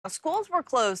Schools were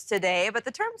closed today, but the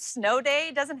term snow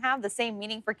day doesn't have the same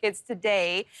meaning for kids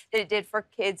today that it did for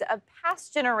kids of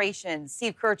past generations.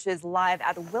 Steve Kirch is live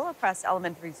at Willowcrest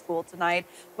Elementary School tonight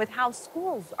with how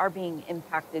schools are being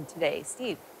impacted today.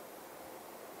 Steve.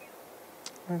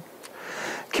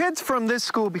 Kids from this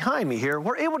school behind me here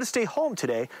were able to stay home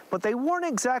today, but they weren't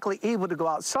exactly able to go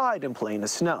outside and play in the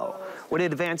snow. With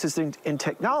advances in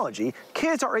technology,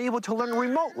 kids are able to learn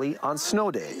remotely on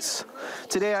snow days.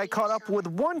 Today I caught up with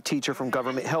one teacher from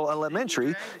Government Hill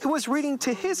Elementary who was reading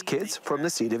to his kids from the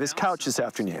seat of his couch this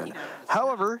afternoon.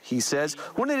 However, he says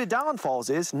one of the downfalls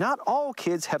is not all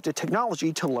kids have the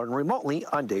technology to learn remotely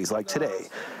on days like today.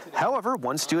 However,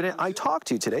 one student I talked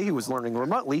to today who was learning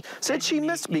remotely said she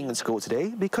missed being in school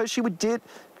today because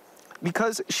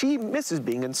she misses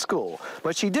being in school.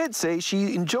 But she did say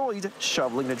she enjoyed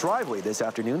shoveling the driveway this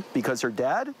afternoon because her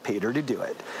dad paid her to do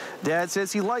it. Dad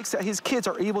says he likes that his kids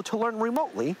are able to learn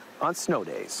remotely on snow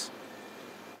days.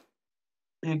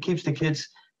 It keeps the kids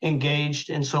engaged,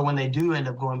 and so when they do end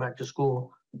up going back to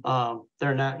school,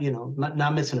 they're not,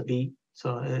 not missing a beat.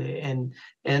 So and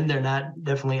they're not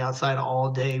definitely outside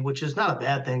all day, which is not a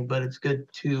bad thing, but it's good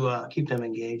to keep them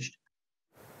engaged.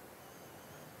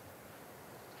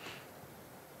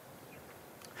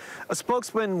 A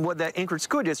spokesman with the Anchorage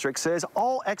School District says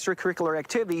all extracurricular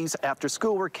activities after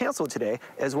school were canceled today,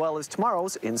 as well as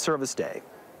tomorrow's in-service day.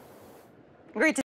 Great to